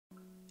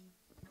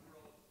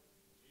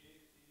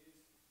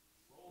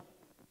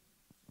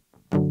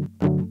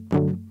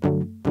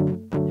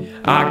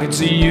I could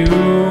see you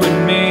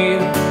and me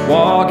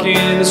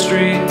walking the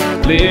street,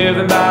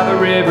 living by the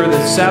river,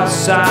 the south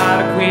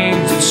side of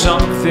Queens. It's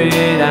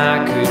something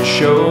I could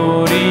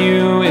show to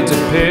you. It's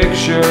a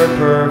picture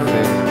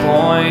perfect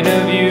point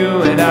of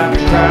view, and I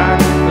could crack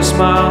a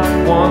smile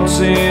once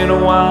in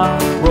a while,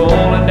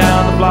 rolling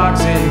down the blocks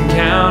and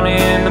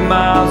counting the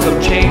miles.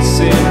 I'm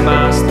chasing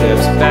my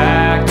steps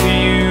back to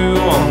you.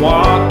 I'm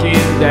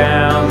walking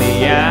down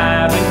the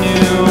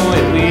avenue,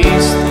 at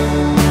least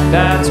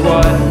that's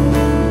what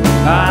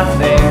I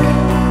think.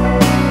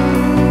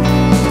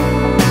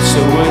 So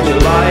would you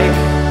like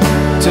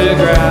to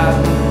grab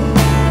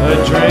a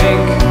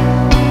drink?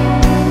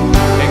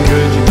 And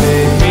could you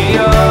pick me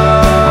up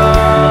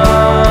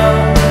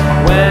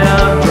when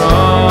I'm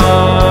drunk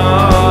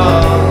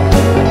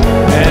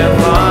and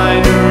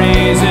find a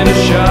reason to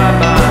shut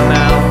my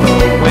mouth?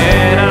 But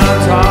when I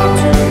talk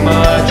too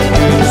much,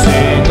 could you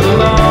sing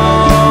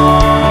along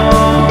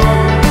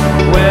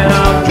when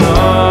I'm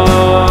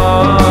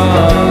drunk?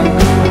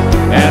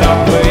 And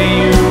I'll play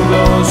you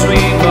those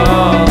sweet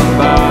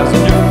lullabies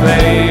and your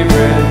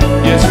favorite,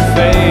 yes, your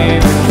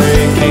favorite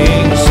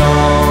drinking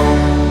song.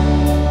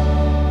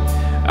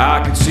 I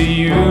could see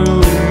you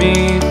and me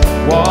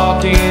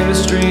walking the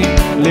street,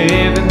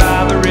 living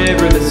by the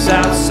river, the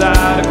south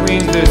side of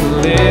Queens. There's a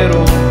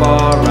little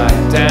bar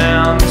right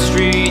down the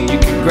street. You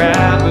could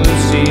grab a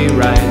seat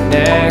right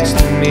next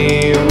to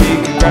me, or we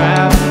could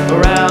grab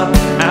around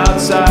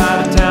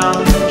outside of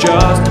town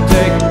just to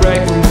take a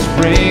break from what's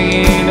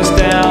bringing us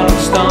down. I'm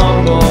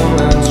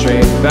stumbling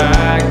straight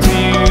back to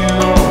you.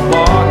 I'm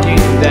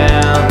walking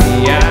down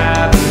the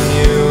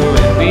avenue,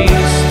 at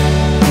least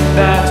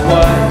that's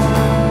what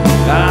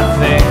I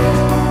think.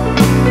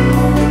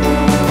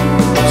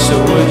 So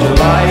would you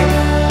like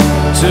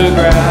to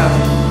grab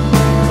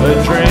a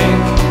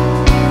drink?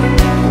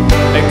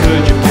 And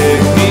could you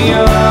pick me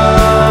up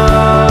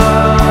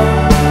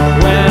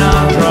when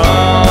I'm drunk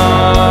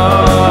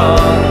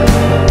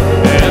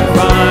and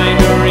find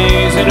a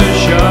reason to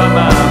shut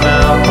my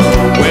mouth? But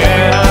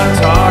when I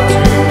talk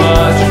too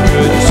much,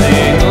 could you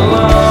sing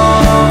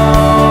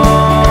along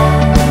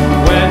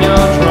when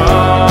you're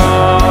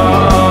drunk?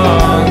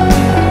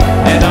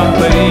 And I'll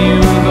play you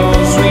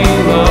those sweet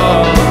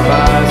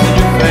lullabies and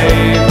your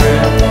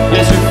favorite,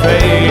 yes, your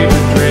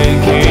favorite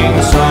drinking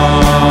song.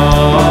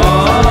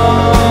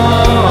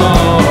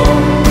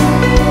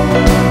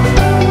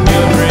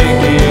 Your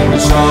drinking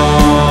song.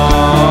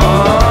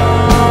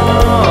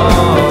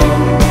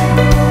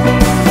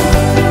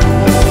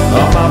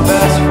 All my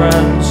best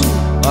friends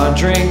are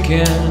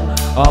drinking.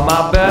 All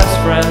my best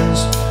friends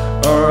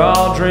are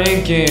all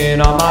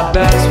drinking. All my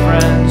best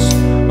friends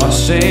are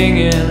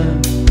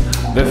singing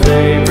their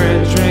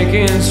favorite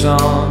drinking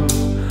song.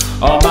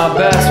 All my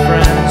best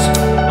friends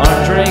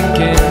are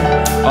drinking.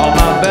 All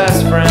my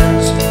best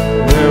friends,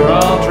 they're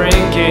all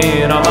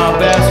drinking. All my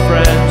best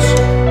friends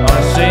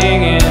are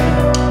singing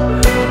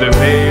their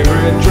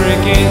favorite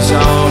drinking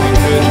song. You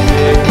could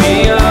pick me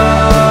up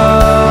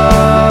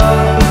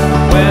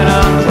when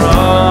I'm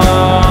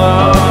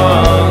drunk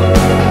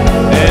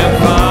and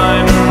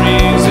find a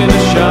reason to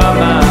shut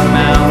my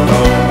mouth.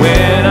 But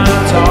when I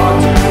talk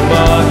too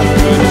much, you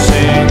could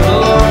sing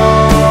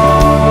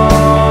along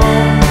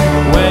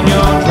when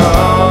you're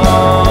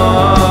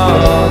drunk.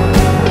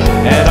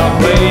 And I'll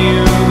play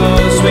you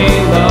those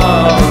sweet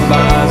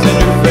lullabies and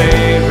your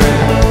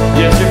favorite,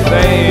 yes, your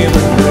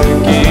favorite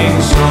drinking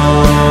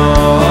song.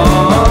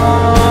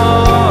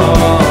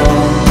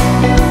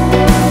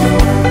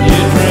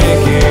 Your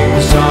drinking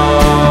song.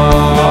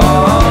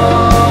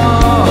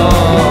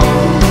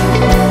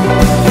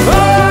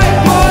 Alright,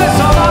 boys,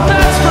 all my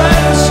best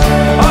friends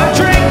are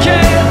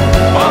drinking.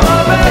 All my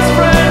best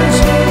friends,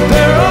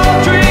 they're all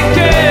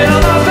drinking.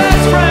 All my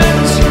best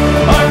friends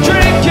are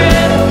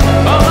drinking.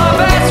 All my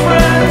best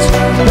friends,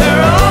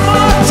 they're all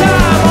more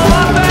time. All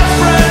my best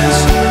friends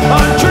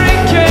are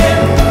drinking.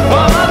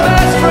 All my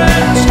best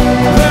friends,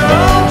 they're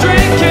all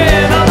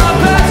drinking. All my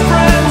best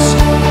friends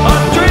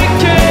are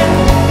drinking.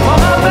 All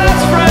my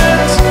best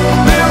friends,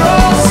 they're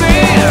all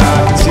singing. I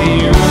can see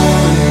you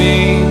and me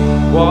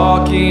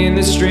walking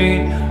the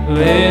street,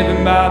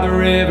 living by the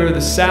river,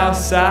 the south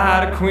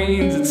side of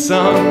Queens. It's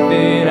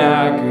something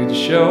I could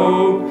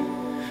show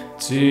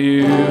to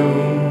you.